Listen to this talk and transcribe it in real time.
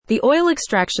The oil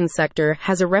extraction sector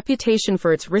has a reputation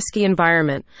for its risky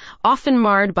environment, often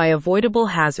marred by avoidable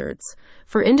hazards.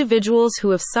 For individuals who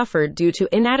have suffered due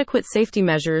to inadequate safety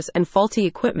measures and faulty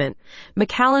equipment,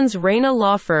 McAllen's Reyna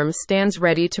Law Firm stands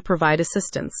ready to provide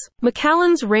assistance.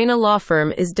 McAllen's Reyna Law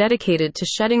Firm is dedicated to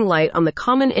shedding light on the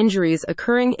common injuries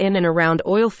occurring in and around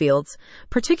oil fields,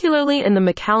 particularly in the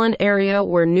McAllen area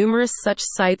where numerous such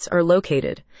sites are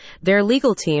located. Their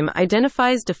legal team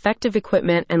identifies defective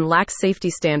equipment and lax safety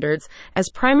standards as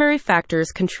primary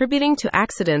factors contributing to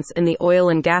accidents in the oil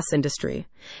and gas industry.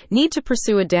 Need to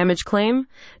pursue a damage claim?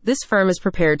 This firm is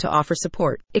prepared to offer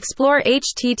support. Explore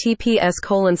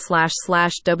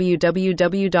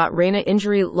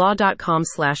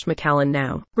https://www.reynainjurylaw.com/McAllen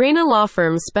now. Reyna Law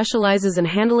Firm specializes in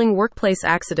handling workplace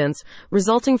accidents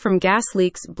resulting from gas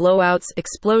leaks, blowouts,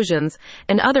 explosions,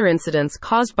 and other incidents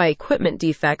caused by equipment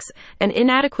defects and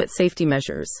inadequate safety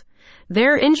measures.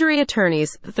 Their injury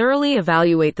attorneys thoroughly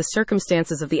evaluate the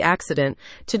circumstances of the accident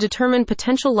to determine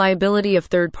potential liability of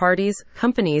third parties,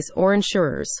 companies, or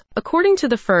insurers. According to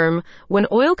the firm, when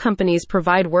oil companies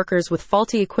provide workers with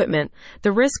faulty equipment,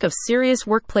 the risk of serious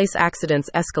workplace accidents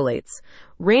escalates.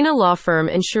 Reyna Law Firm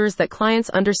ensures that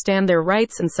clients understand their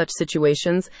rights in such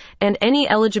situations and any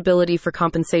eligibility for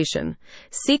compensation.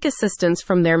 Seek assistance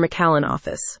from their McAllen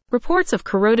office. Reports of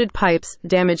corroded pipes,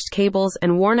 damaged cables,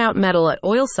 and worn-out metal at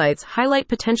oil sites highlight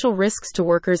potential risks to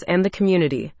workers and the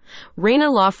community. Reyna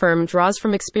Law Firm draws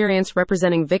from experience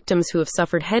representing victims who have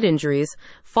suffered head injuries,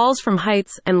 falls from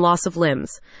heights, and loss of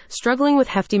limbs. Struggling with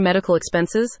hefty medical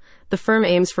expenses? The firm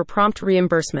aims for prompt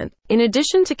reimbursement. In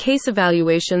addition to case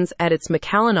evaluations at its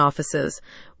McAllen offices,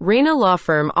 Reyna Law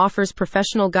Firm offers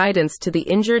professional guidance to the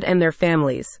injured and their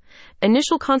families.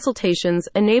 Initial consultations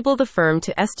enable the firm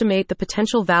to estimate the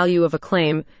potential value of a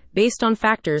claim based on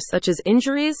factors such as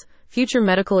injuries, future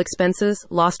medical expenses,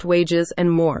 lost wages,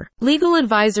 and more. Legal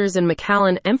advisors in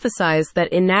McAllen emphasize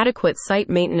that inadequate site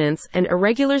maintenance and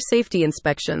irregular safety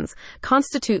inspections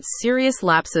constitute serious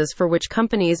lapses for which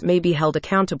companies may be held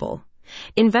accountable.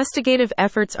 Investigative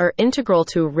efforts are integral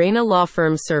to Reyna Law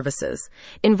Firm's services,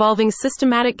 involving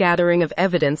systematic gathering of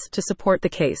evidence to support the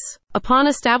case. Upon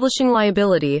establishing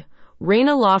liability,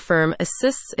 Reyna Law Firm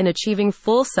assists in achieving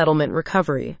full settlement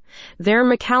recovery. Their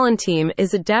McAllen team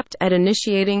is adept at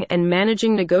initiating and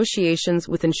managing negotiations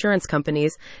with insurance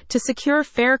companies to secure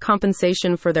fair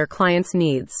compensation for their clients'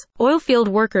 needs. Oilfield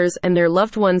workers and their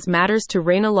loved ones matters to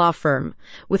Reyna Law Firm,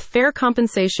 with fair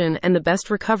compensation and the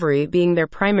best recovery being their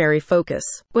primary focus.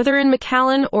 Whether in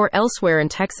McAllen or elsewhere in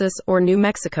Texas or New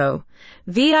Mexico,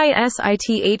 visit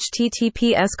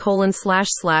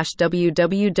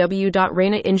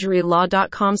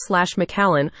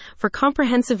https://www.reynainjurylaw.com/McAllen for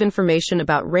comprehensive information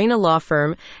about Reyna Law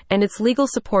Firm and its legal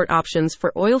support options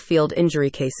for oilfield injury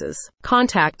cases.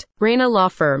 Contact Reyna Law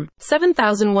Firm,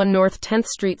 7001 North 10th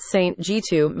Street, St.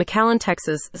 G2, McAllen,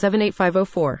 Texas,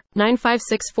 78504,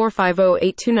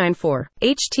 956-450-8294,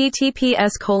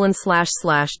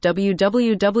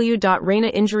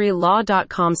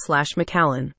 https://www.reynainjurylaw.com/McAllen.